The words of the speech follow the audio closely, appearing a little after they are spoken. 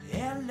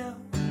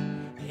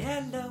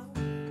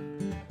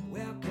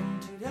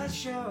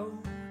show.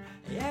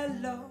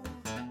 Hello,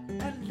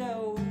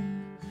 hello.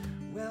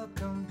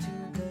 Welcome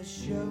to the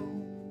show.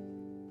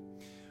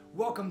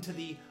 Welcome to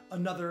the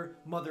Another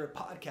Mother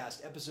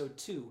podcast, episode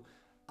 2.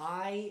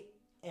 I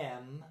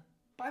am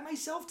by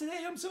myself today.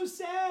 I'm so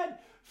sad.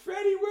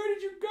 Freddie, where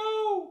did you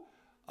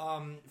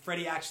go?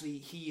 Freddie actually,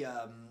 he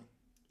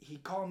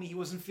called me. He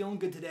wasn't feeling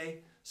good today.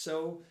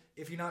 So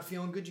if you're not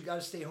feeling good, you got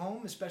to stay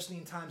home, especially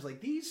in times like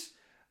these.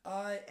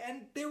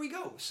 And there we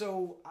go.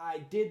 So I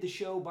did the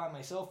show by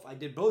myself. I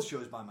did both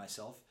shows by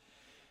myself.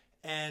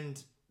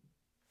 And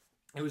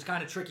it was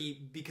kind of tricky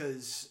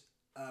because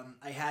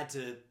I had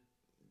to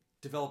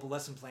develop a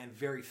lesson plan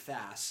very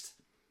fast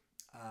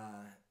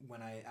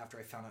after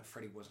I found out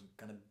Freddie wasn't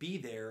going to be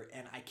there.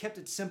 And I kept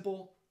it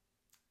simple.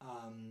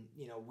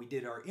 We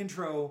did our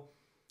intro.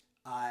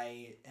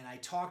 I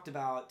talked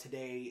about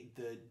today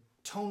the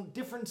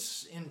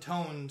difference in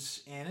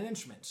tones and an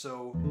instrument.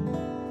 So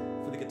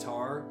for the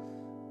guitar,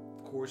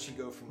 of course, you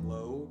go from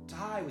low to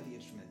high with the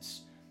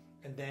instruments.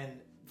 And then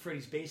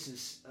Freddie's bass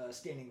is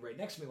standing right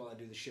next to me while I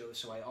do the show,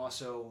 so I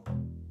also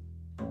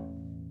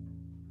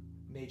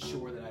made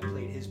sure that I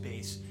played his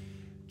bass.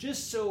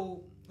 Just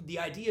so the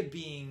idea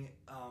being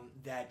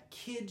that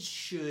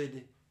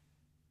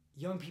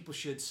young people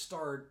should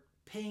start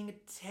paying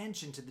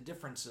attention to the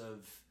difference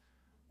of,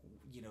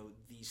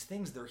 these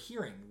things they're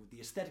hearing, the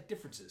aesthetic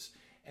differences.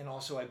 And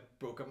also I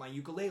broke up my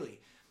ukulele.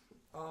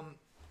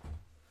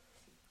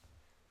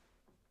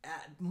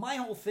 My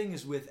whole thing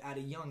is at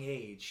a young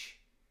age,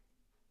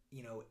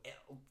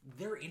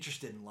 they're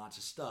interested in lots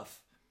of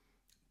stuff,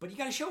 but you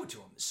got to show it to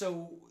them.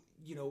 So,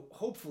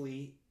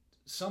 hopefully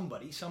some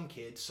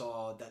kid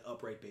saw that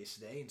upright bass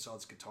today and saw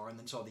this guitar and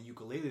then saw the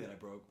ukulele that I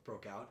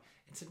broke out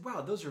and said,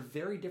 wow, those are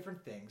very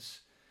different things,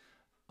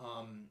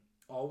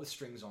 all with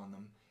strings on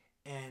them.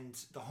 And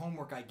the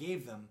homework I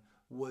gave them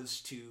was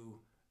to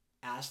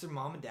ask their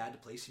mom and dad to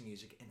play some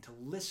music and to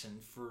listen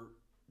for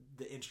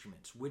the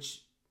instruments,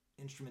 which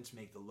instruments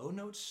make the low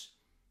notes,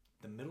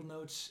 the middle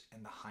notes,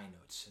 and the high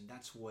notes. And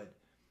that's what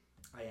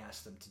I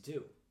asked them to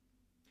do.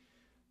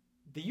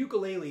 The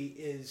ukulele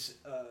is,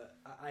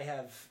 I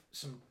have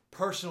some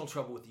personal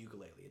trouble with the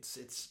ukulele.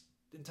 It's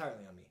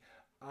entirely on me.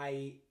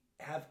 I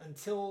have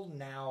until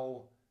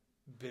now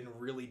been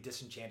really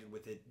disenchanted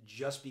with it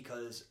just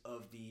because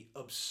of the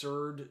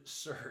absurd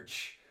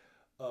search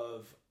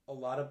of a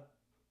lot of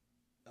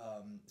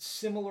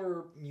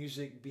similar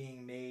music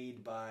being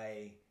made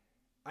by...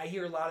 I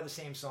hear a lot of the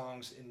same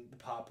songs in the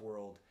pop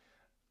world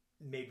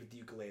made with the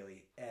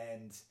ukulele,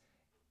 and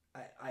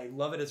I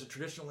love it as a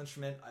traditional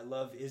instrument. I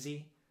love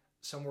Izzy.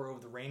 Somewhere Over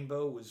the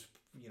Rainbow was,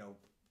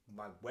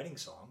 my wedding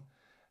song,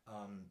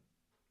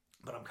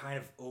 but I'm kind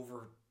of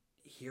over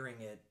hearing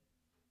it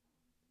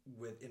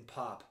in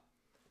pop.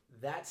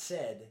 That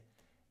said,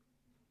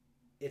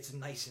 it's a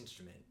nice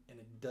instrument, and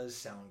it does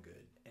sound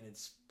good, and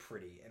it's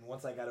pretty. And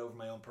once I got over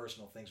my own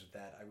personal things with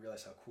that, I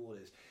realized how cool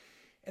it is.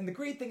 And the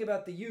great thing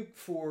about the uke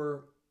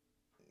for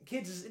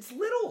kids is it's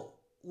little.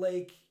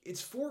 Like,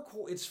 it's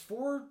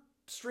four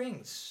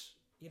strings.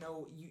 You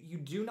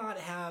do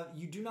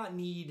not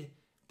need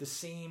the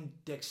same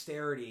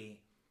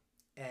dexterity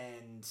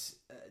and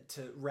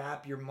to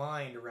wrap your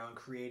mind around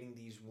creating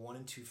these 1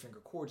 and 2 finger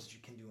chords that you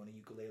can do on a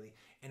ukulele.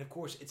 And of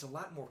course, it's a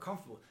lot more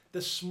comfortable.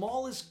 The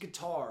smallest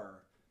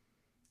guitar,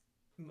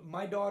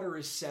 my daughter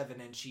is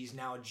 7 and she's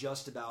now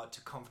just about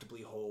to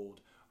comfortably hold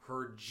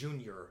her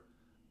junior,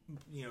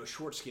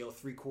 short scale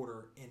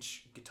 3/4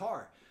 inch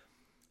guitar.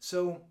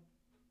 So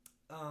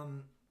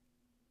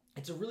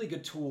it's a really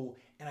good tool,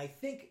 and I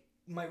think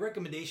my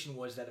recommendation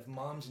was that if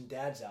moms and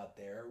dads out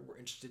there were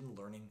interested in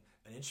learning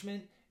an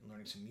instrument and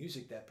learning some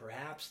music, that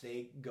perhaps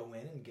they go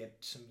in and get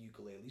some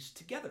ukuleles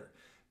together,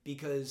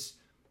 because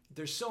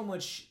there's so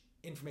much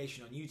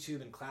information on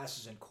YouTube and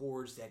classes and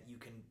chords that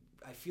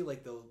I feel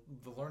like the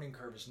learning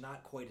curve is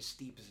not quite as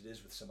steep as it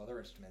is with some other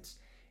instruments,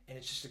 and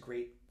it's just a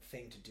great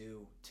thing to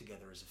do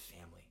together as a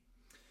family.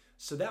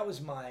 So that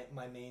was my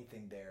main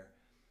thing there.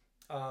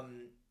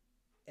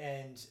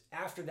 And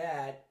after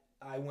that,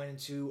 I went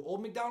into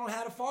Old MacDonald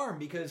Had a Farm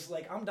because,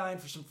 I'm dying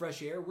for some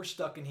fresh air. We're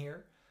stuck in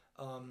here.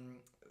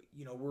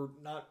 We're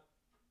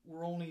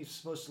only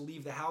supposed to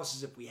leave the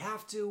houses if we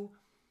have to.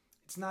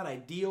 It's not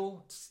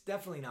ideal. It's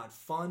definitely not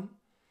fun.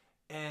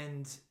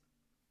 And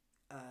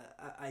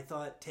I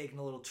thought taking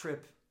a little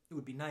trip, it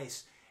would be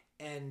nice.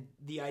 And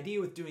the idea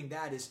with doing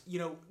that is,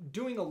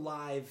 doing a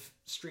live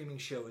streaming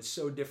show is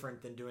so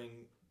different than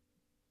doing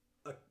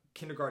a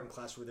kindergarten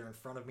class where they're in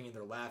front of me and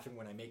they're laughing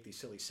when I make these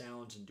silly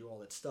sounds and do all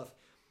that stuff.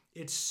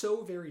 It's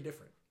so very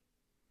different.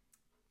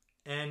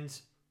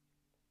 And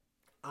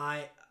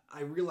I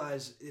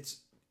realize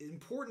it's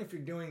important, if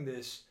you're doing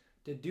this,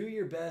 to do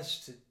your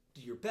best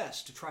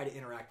to try to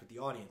interact with the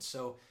audience.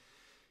 So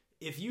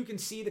if you can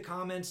see the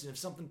comments and if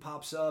something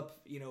pops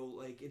up,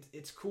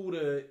 it's cool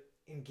to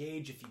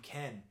engage if you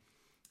can.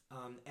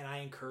 And I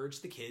encourage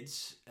the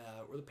kids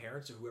or the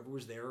parents or whoever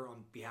was there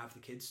on behalf of the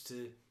kids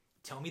to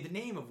tell me the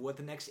name of what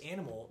the next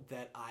animal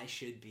that I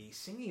should be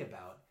singing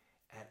about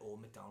at Old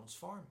MacDonald's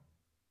farm.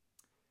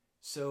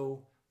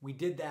 So we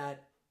did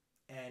that,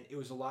 and it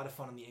was a lot of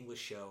fun on the English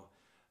show.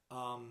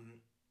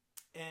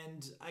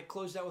 And I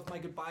closed out with my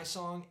goodbye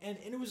song, and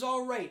it was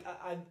all right.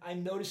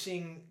 I'm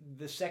noticing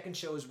the second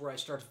show is where I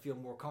start to feel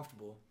more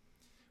comfortable.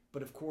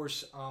 But of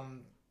course,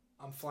 I'm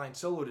flying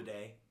solo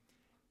today,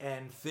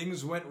 and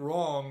things went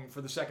wrong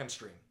for the second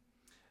stream.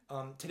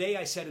 Today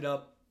I set it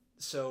up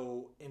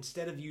so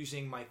instead of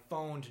using my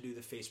phone to do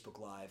the Facebook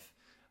Live,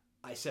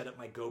 I set up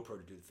my GoPro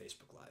to do the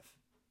Facebook Live.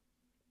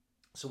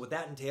 So what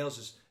that entails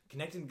is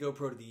connecting the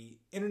GoPro to the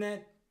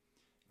internet,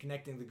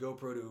 connecting the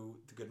GoPro to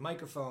the good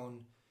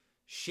microphone,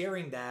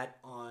 sharing that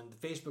on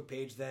the Facebook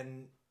page.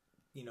 Then,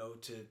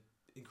 to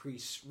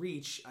increase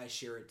reach, I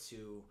share it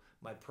to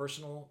my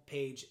personal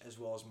page as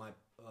well as my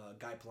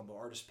Guy Palumbo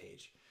artist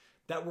page.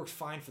 That worked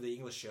fine for the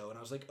English show, and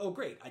I was like, oh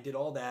great, I did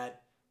all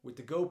that with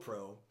the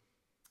GoPro.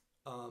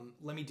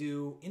 Let me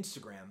do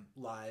Instagram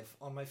Live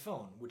on my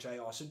phone, which I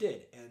also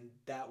did, and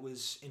that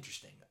was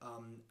interesting.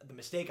 The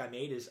mistake I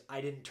made is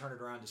I didn't turn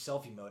it around to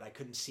selfie mode. I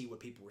couldn't see what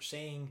people were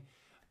saying,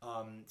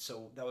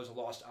 so that was a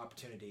lost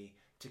opportunity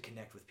to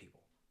connect with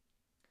people.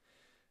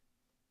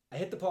 I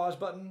hit the pause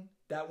button.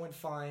 That went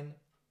fine.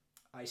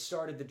 I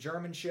started the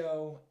German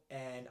show,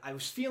 and I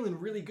was feeling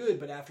really good,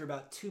 but after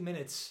about 2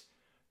 minutes,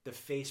 the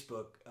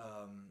Facebook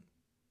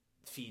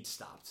feed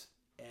stopped.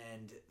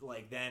 And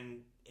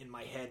then in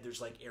my head,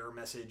 there's error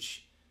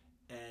message,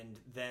 and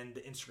then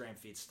the Instagram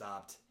feed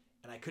stopped,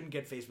 and I couldn't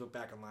get Facebook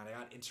back online. I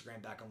got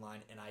Instagram back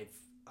online, and I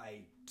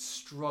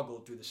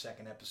struggled through the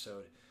second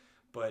episode.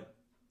 But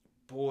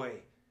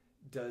boy,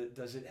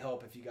 does it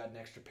help if you got an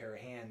extra pair of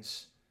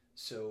hands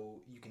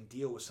so you can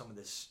deal with some of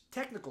this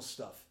technical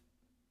stuff.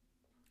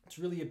 It's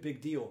really a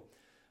big deal.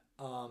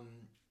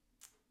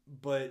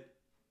 But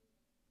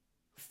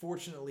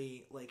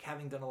fortunately,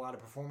 having done a lot of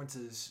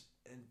performances,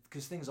 and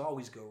because things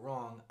always go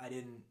wrong, I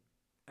didn't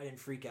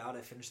freak out.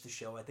 I finished the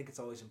show. I think it's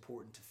always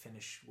important to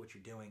finish what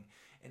you're doing.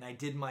 And I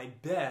did my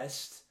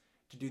best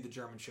to do the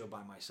German show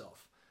by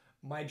myself.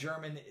 My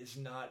German is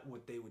not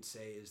what they would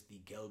say is the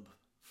Gelb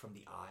from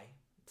the eye.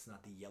 It's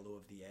not the yellow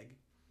of the egg.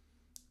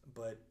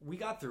 But we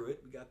got through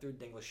it. We got through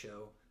the English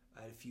show.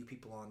 I had a few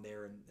people on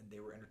there, and they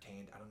were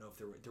entertained. I don't know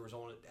if there was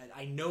only...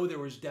 I know there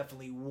was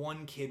definitely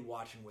one kid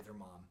watching with her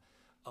mom,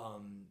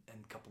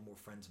 and a couple more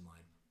friends of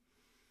mine.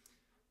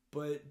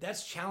 But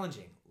that's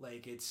challenging.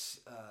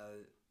 It's...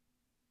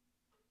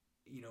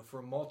 for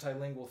a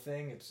multilingual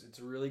thing, it's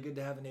really good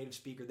to have a native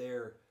speaker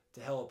there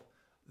to help.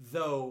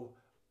 Though,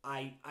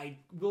 I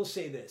will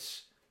say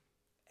this.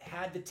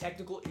 Had the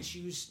technical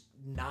issues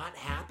not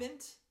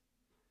happened,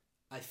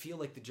 I feel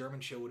like the German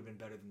show would have been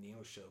better than the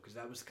English show, because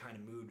that was the kind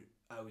of mood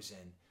I was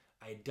in.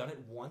 I had done it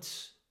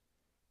once,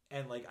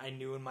 and I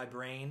knew in my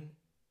brain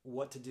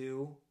what to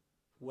do,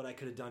 what I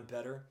could have done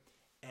better,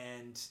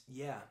 and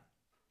yeah.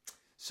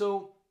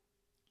 So,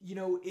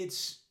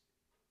 it's...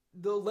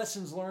 The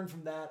lessons learned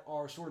from that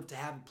are sort of to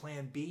have a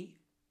plan B,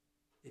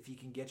 if you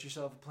can get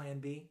yourself a plan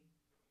B.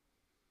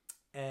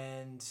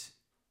 And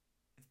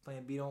if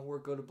plan B don't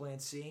work, go to plan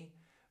C.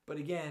 But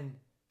again,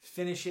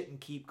 finish it and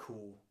keep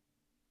cool.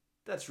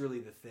 That's really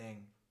the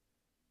thing.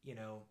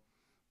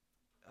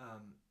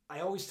 I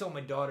always tell my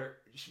daughter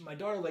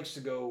likes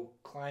to go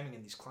climbing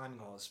in these climbing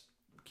halls.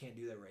 Can't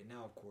do that right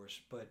now, of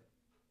course. But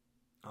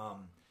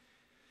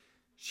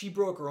she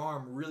broke her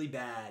arm really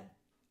bad.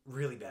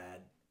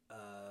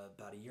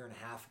 About a year and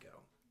a half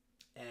ago,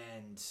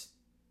 and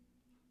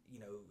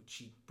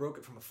she broke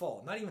it from a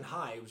fall. Not even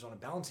high, it was on a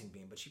balancing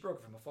beam, but she broke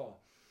it from a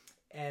fall.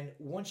 And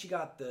once she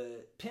got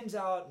the pins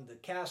out and the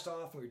cast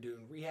off, and we were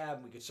doing rehab,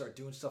 and we could start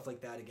doing stuff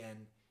like that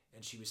again,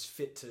 and she was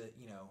fit to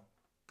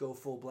go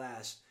full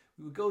blast,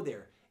 we would go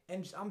there.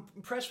 And I'm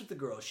impressed with the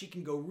girl. She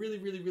can go really,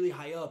 really, really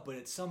high up, but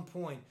at some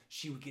point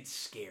she would get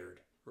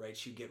scared, right?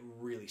 She would get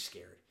really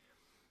scared,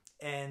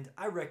 and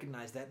I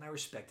recognized that, and I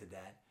respected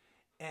that.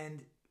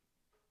 And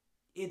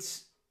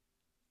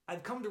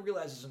I've come to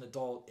realize as an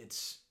adult,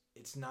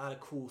 it's not a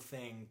cool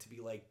thing to be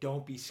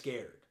don't be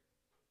scared,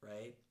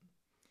 right?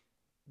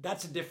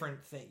 That's a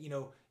different thing.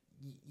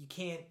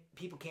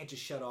 People can't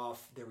just shut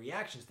off their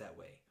reactions that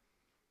way.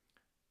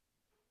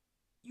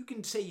 You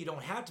can say you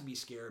don't have to be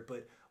scared,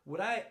 but what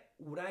I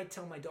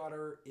tell my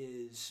daughter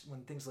is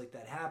when things like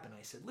that happen,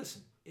 I said,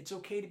 listen, it's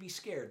okay to be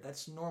scared.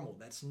 That's normal.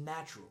 That's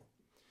natural.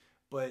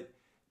 But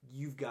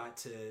you've got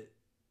to...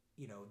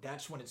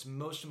 that's when it's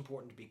most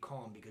important to be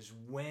calm, because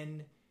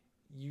when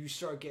you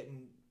start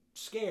getting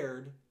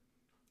scared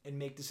and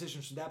make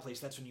decisions from that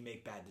place, that's when you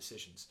make bad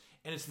decisions.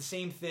 And it's the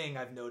same thing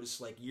I've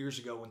noticed years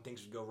ago when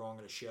things would go wrong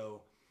at a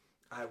show.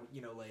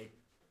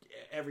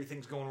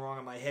 Everything's going wrong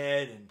in my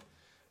head, and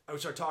I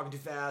would start talking too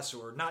fast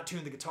or not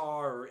tune the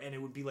guitar, and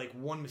it would be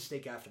one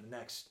mistake after the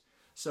next.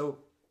 So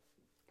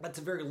that's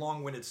a very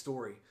long-winded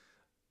story.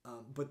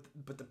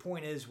 But the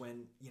point is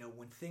when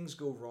things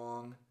go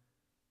wrong,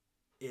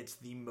 it's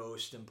the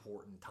most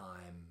important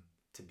time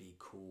to be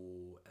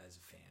cool as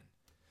a fan.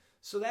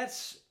 So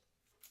that's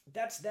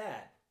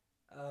that.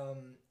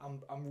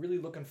 I'm really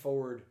looking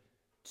forward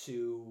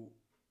to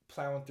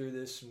plowing through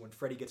this, and when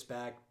Freddie gets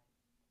back,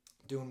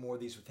 doing more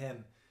of these with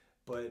him.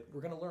 But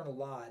we're going to learn a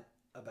lot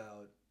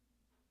about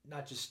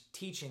not just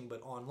teaching,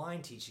 but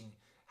online teaching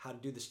how to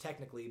do this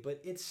technically.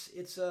 But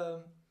it's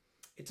a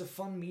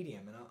fun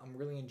medium, and I'm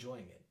really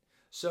enjoying it.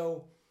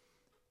 So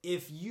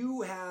if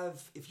you're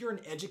an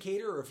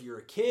educator, or if you're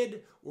a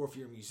kid, or if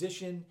you're a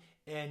musician,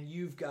 and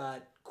you've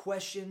got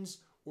questions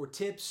or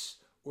tips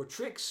or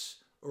tricks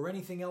or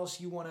anything else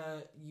you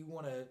wanna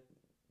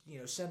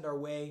send our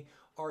way,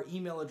 our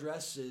email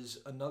address is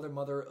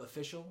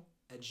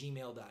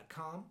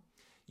anothermotherofficial@gmail.com.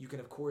 You can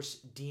of course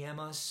DM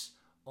us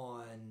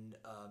on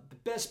the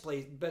best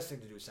thing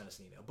to do is send us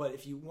an email. But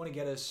if you want to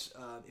get us,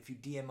 if you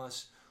DM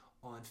us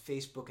on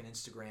Facebook and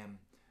Instagram,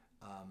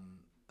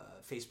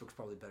 Facebook's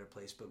probably a better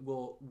place, but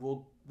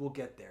we'll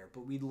get there.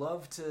 But we'd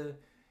love to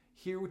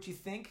hear what you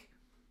think,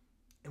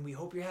 and we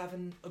hope you're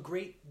having a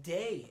great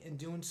day and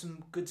doing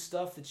some good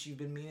stuff that you've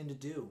been meaning to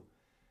do.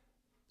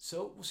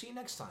 So we'll see you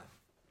next time.